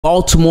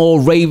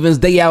Baltimore Ravens,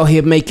 they out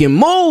here making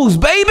moves,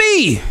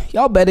 baby.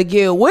 Y'all better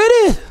get with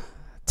it.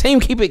 Team,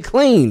 keep it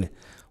clean.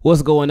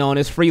 What's going on?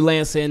 It's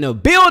Freelancer in the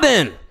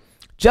building.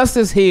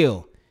 Justice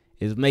Hill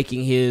is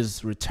making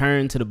his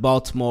return to the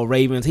Baltimore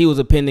Ravens. He was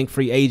a pending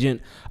free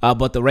agent,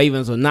 but the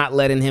Ravens are not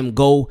letting him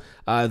go.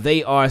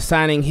 They are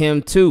signing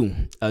him to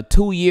a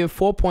 2-year,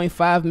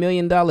 $4.5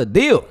 million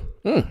deal.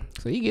 So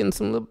he getting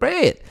some little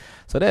bread.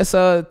 So that's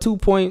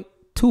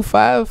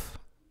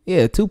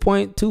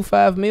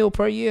 2.25 mil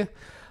per year.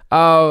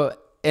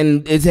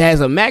 And it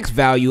has a max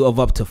value of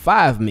up to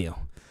 $5 million.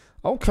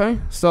 Okay,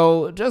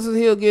 so Justice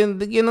Hill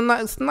getting a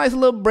nice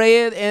little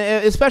bread,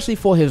 and especially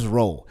for his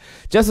role.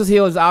 Justice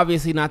Hill is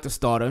obviously not the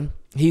starter.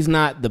 He's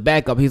not the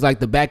backup. He's like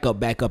the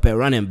backup at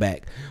running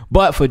back.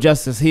 But for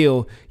Justice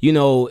Hill, you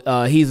know,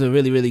 he's a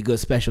really good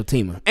special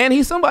teamer. And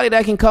he's somebody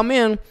that can come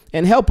in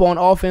and help on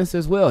offense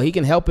as well. He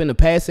can help in the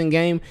passing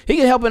game. He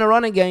can help in the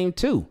running game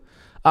too.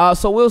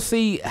 So we'll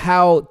see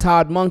how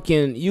Todd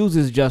Monken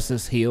uses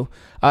Justice Hill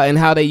and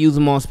how they use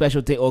him on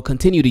special teams, or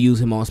continue to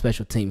use him on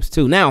special teams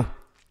too. Now,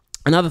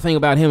 another thing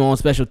about him on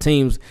special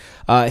teams,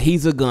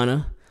 he's a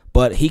gunner,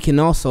 but he can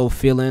also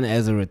fill in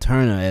as a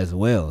returner as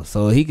well.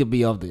 So he could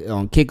be on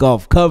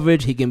kickoff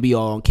coverage. He can be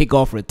on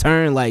kickoff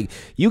return. Like,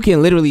 you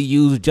can literally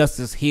use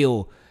Justice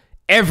Hill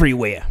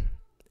everywhere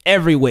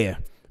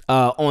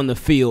on the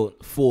field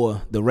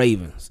for the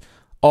Ravens.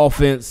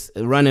 Offense,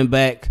 running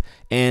back,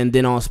 and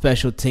then on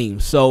special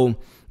teams. So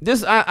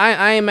this,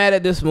 I ain't mad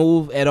at this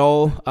move at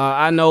all.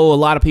 I know a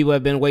lot of people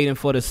have been waiting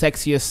for the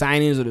sexier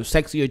signings or the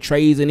sexier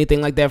trades,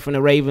 anything like that from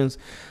the Ravens.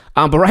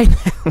 But right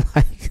now,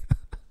 like,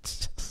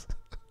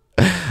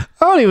 I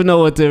don't even know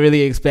what to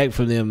really expect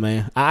from them,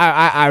 man.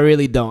 I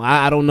really don't.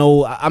 I don't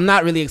know. I'm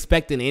not really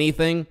expecting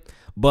anything,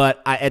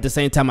 but at the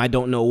same time, I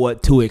don't know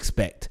what to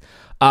expect.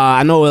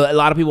 I know a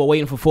lot of people are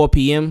waiting for 4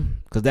 p.m.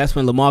 because that's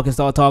when Lamar can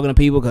start talking to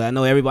people, because I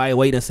know everybody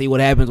waiting to see what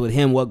happens with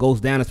him, what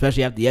goes down,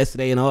 especially after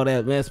yesterday and all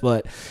that mess.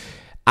 But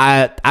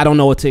I don't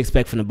know what to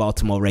expect from the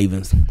Baltimore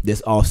Ravens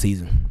this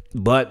offseason.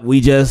 But we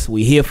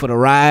here for the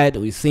ride.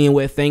 We seeing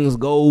where things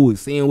go. We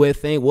seeing where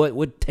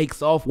what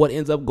takes off, what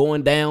ends up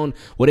going down,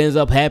 what ends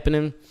up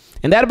happening.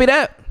 And that'll be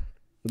that.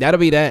 That'll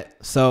be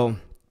that. So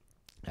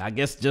I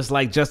guess just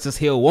like Justice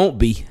Hill won't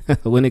be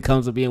when it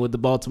comes to being with the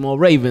Baltimore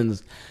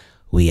Ravens,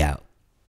 we out.